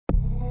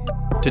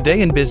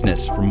Today in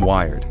Business from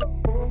Wired.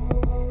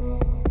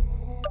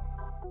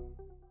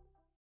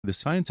 The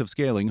Science of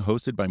Scaling,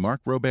 hosted by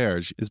Mark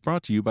Roberge, is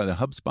brought to you by the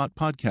HubSpot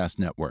Podcast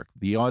Network,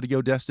 the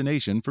audio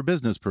destination for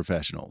business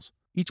professionals.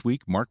 Each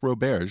week, Mark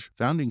Roberge,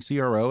 founding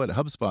CRO at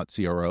HubSpot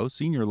CRO,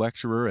 senior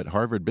lecturer at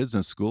Harvard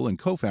Business School, and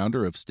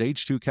co-founder of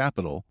Stage 2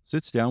 Capital,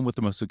 sits down with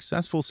the most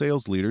successful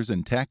sales leaders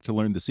in tech to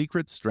learn the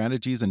secrets,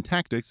 strategies, and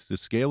tactics to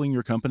scaling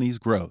your company's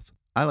growth.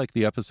 I like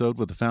the episode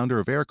with the founder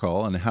of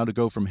Aircall on how to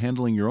go from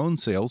handling your own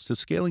sales to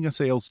scaling a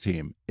sales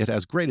team. It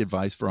has great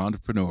advice for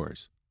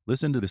entrepreneurs.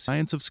 Listen to The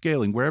Science of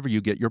Scaling wherever you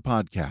get your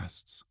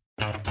podcasts.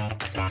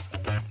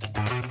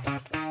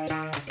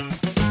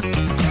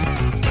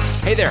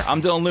 Hey there, I'm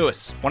Dylan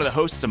Lewis, one of the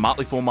hosts of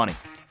Motley Fool Money.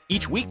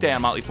 Each weekday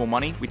on Motley Fool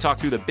Money, we talk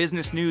through the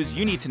business news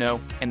you need to know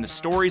and the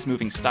stories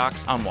moving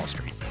stocks on Wall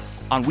Street.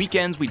 On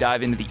weekends, we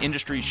dive into the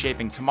industries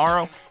shaping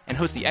tomorrow and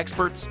host the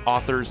experts,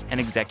 authors, and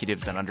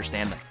executives that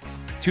understand them.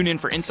 Tune in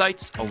for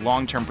insights, a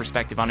long-term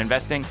perspective on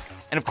investing,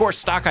 and of course,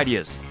 stock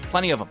ideas.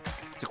 Plenty of them.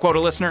 To quote a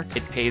listener,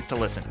 it pays to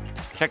listen.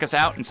 Check us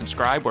out and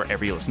subscribe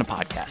wherever you listen to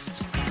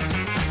podcasts.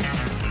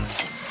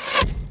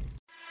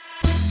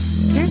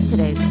 Here's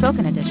today's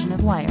spoken edition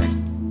of Wired.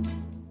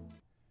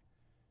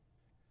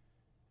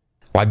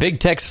 Why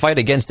Big Tech's Fight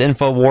Against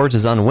InfoWars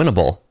is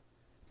Unwinnable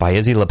by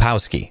Izzy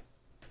Lepowski.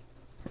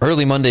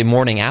 Early Monday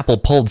morning, Apple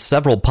pulled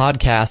several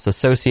podcasts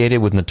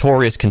associated with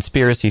notorious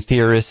conspiracy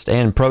theorist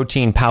and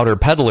protein powder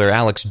peddler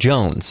Alex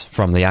Jones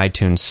from the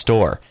iTunes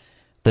store.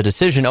 The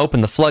decision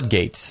opened the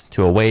floodgates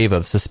to a wave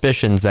of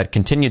suspicions that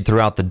continued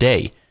throughout the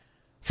day.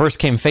 First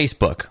came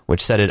Facebook,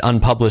 which said it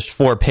unpublished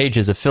 4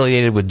 pages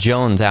affiliated with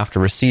Jones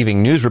after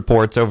receiving news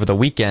reports over the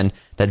weekend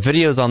that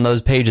videos on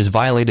those pages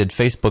violated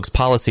Facebook's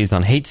policies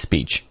on hate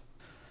speech.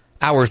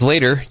 Hours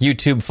later,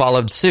 YouTube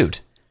followed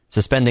suit,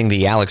 suspending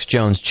the Alex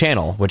Jones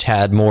channel, which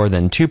had more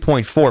than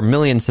 2.4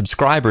 million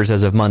subscribers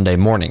as of Monday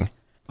morning.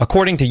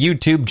 According to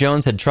YouTube,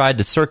 Jones had tried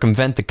to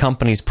circumvent the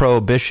company's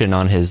prohibition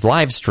on his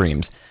live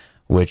streams,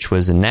 which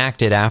was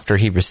enacted after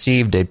he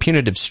received a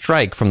punitive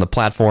strike from the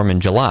platform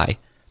in July.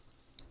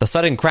 The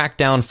sudden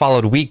crackdown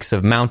followed weeks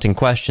of mounting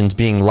questions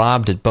being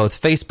lobbed at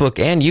both Facebook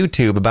and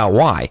YouTube about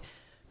why.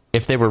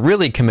 If they were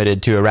really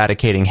committed to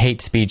eradicating hate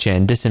speech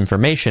and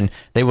disinformation,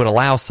 they would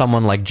allow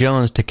someone like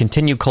Jones to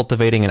continue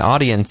cultivating an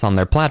audience on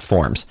their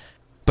platforms.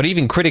 But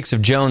even critics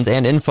of Jones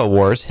and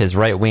InfoWars, his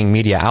right-wing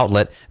media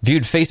outlet,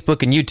 viewed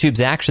Facebook and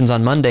YouTube's actions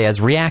on Monday as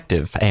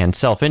reactive and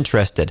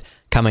self-interested,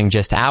 coming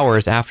just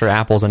hours after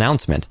Apple's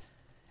announcement.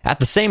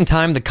 At the same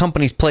time, the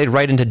companies played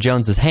right into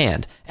Jones's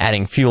hand,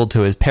 adding fuel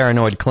to his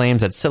paranoid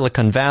claims that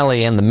Silicon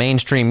Valley and the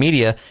mainstream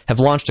media have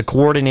launched a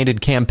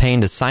coordinated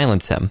campaign to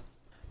silence him.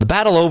 The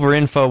battle over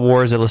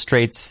InfoWars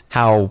illustrates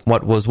how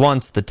what was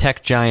once the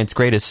tech giant's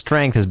greatest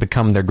strength has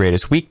become their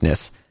greatest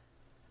weakness.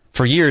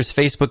 For years,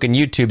 Facebook and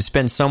YouTube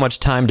spent so much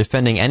time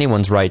defending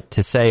anyone's right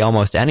to say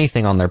almost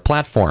anything on their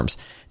platforms,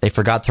 they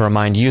forgot to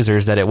remind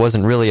users that it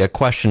wasn't really a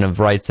question of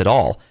rights at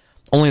all.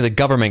 Only the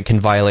government can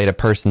violate a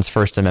person's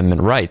First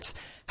Amendment rights,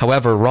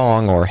 however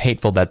wrong or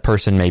hateful that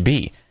person may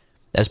be.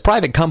 As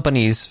private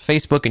companies,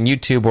 Facebook and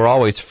YouTube were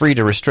always free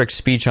to restrict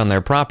speech on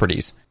their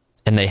properties.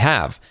 And they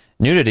have.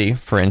 Nudity,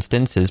 for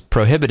instance, is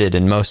prohibited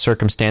in most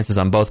circumstances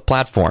on both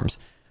platforms.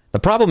 The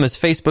problem is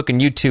Facebook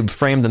and YouTube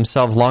framed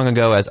themselves long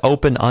ago as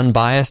open,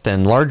 unbiased,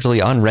 and largely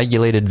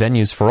unregulated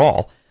venues for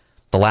all.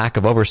 The lack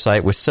of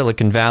oversight was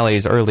Silicon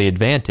Valley's early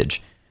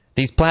advantage.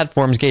 These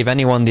platforms gave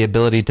anyone the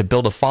ability to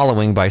build a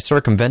following by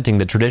circumventing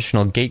the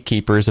traditional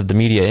gatekeepers of the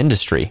media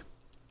industry.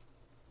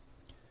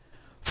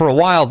 For a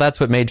while, that's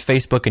what made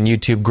Facebook and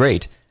YouTube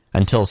great,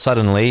 until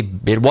suddenly,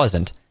 it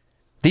wasn't.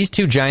 These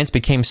two giants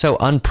became so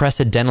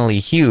unprecedentedly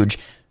huge,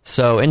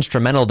 so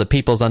instrumental to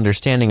people's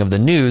understanding of the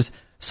news,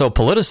 so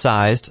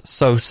politicized,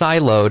 so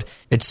siloed,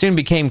 it soon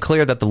became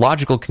clear that the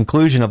logical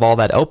conclusion of all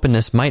that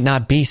openness might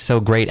not be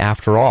so great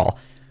after all.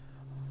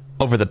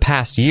 Over the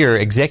past year,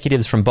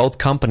 executives from both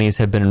companies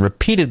have been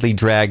repeatedly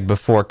dragged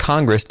before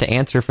Congress to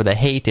answer for the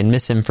hate and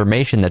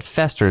misinformation that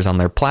festers on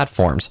their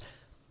platforms.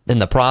 In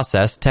the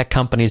process, tech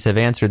companies have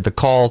answered the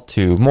call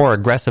to more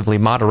aggressively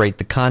moderate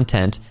the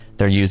content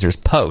their users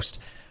post,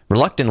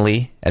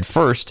 reluctantly at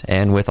first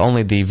and with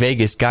only the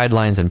vaguest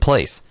guidelines in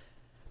place.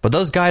 But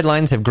those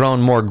guidelines have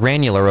grown more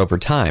granular over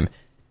time.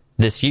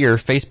 This year,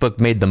 Facebook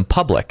made them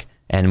public,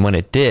 and when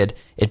it did,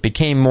 it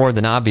became more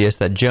than obvious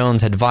that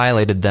Jones had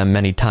violated them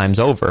many times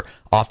over,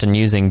 often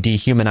using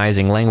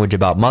dehumanizing language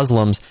about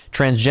Muslims,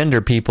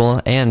 transgender people,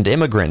 and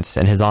immigrants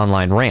in his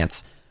online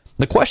rants.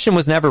 The question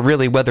was never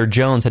really whether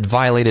Jones had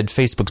violated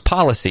Facebook's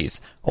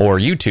policies, or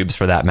YouTube's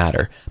for that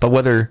matter, but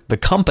whether the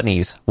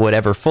companies would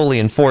ever fully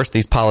enforce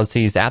these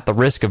policies at the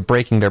risk of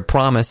breaking their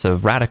promise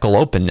of radical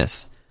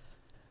openness.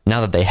 Now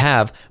that they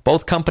have,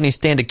 both companies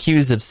stand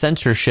accused of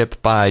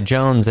censorship by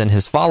Jones and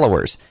his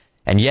followers.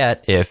 And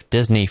yet, if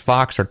Disney,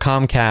 Fox, or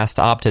Comcast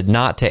opted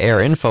not to air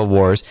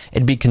InfoWars,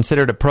 it'd be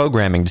considered a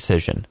programming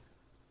decision.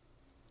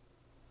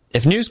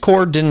 If News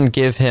Corp didn't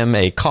give him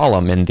a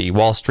column in the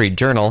Wall Street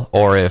Journal,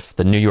 or if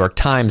the New York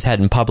Times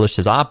hadn't published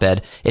his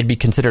op-ed, it'd be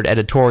considered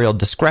editorial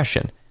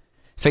discretion.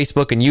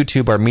 Facebook and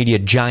YouTube are media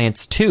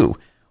giants too,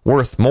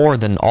 worth more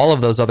than all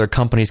of those other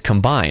companies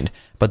combined,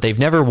 but they've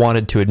never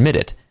wanted to admit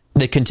it.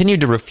 They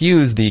continued to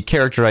refuse the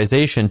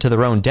characterization to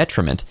their own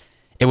detriment.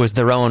 It was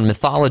their own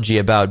mythology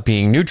about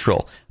being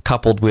neutral,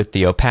 coupled with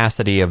the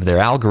opacity of their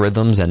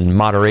algorithms and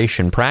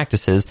moderation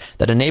practices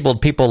that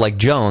enabled people like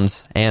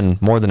Jones,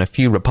 and more than a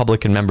few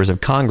Republican members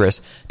of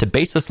Congress, to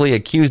baselessly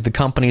accuse the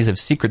companies of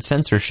secret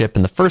censorship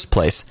in the first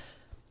place.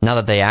 Now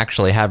that they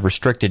actually have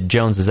restricted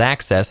Jones's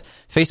access,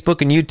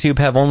 Facebook and YouTube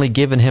have only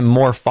given him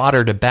more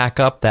fodder to back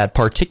up that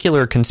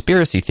particular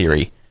conspiracy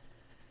theory.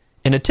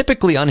 In a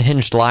typically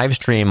unhinged live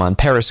stream on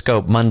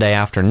Periscope Monday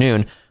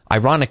afternoon,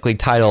 ironically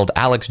titled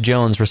Alex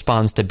Jones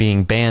Responds to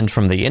Being Banned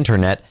from the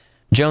Internet,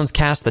 Jones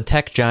cast the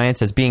tech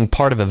giants as being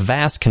part of a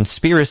vast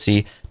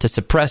conspiracy to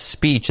suppress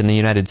speech in the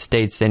United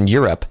States and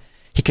Europe.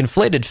 He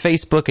conflated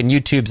Facebook and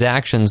YouTube's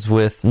actions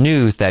with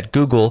news that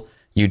Google,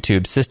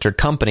 YouTube's sister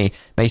company,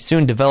 may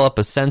soon develop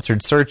a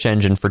censored search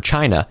engine for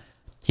China.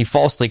 He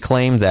falsely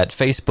claimed that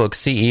Facebook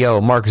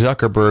CEO Mark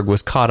Zuckerberg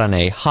was caught on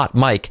a hot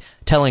mic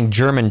telling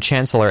German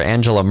Chancellor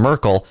Angela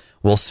Merkel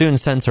will soon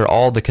censor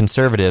all the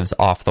conservatives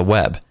off the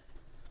web.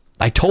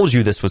 "I told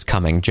you this was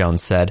coming,"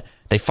 Jones said.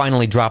 "They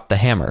finally dropped the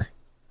hammer."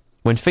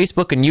 When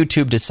Facebook and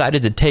YouTube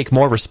decided to take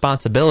more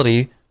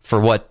responsibility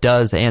for what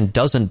does and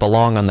doesn't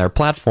belong on their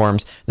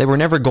platforms, they were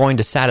never going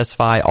to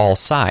satisfy all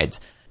sides.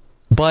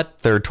 But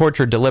their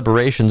tortured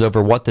deliberations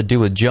over what to do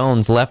with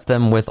Jones left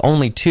them with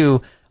only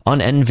two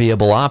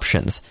unenviable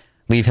options: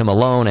 leave him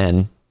alone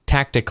and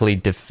tactically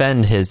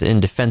defend his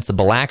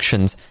indefensible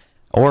actions,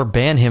 or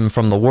ban him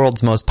from the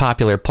world's most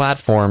popular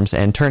platforms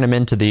and turn him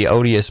into the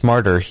odious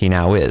martyr he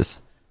now is.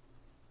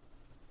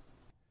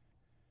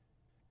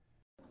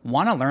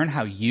 Want to learn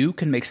how you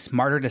can make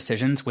smarter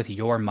decisions with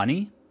your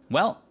money?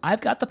 Well,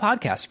 I've got the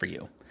podcast for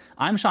you.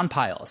 I'm Sean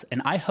Piles,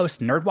 and I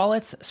host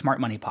NerdWallet's Smart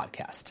Money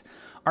Podcast.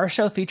 Our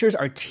show features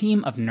our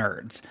team of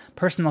nerds,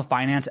 personal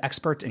finance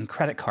experts in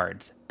credit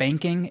cards,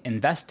 banking,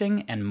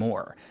 investing, and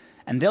more.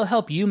 And they'll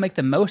help you make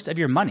the most of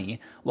your money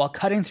while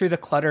cutting through the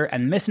clutter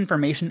and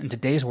misinformation in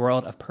today's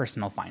world of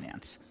personal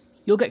finance.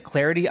 You'll get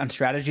clarity on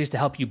strategies to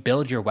help you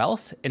build your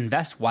wealth,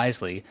 invest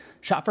wisely,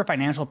 shop for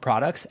financial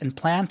products, and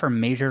plan for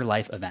major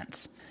life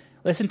events.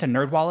 Listen to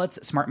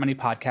NerdWallet's Smart Money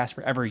Podcast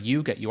wherever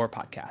you get your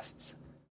podcasts.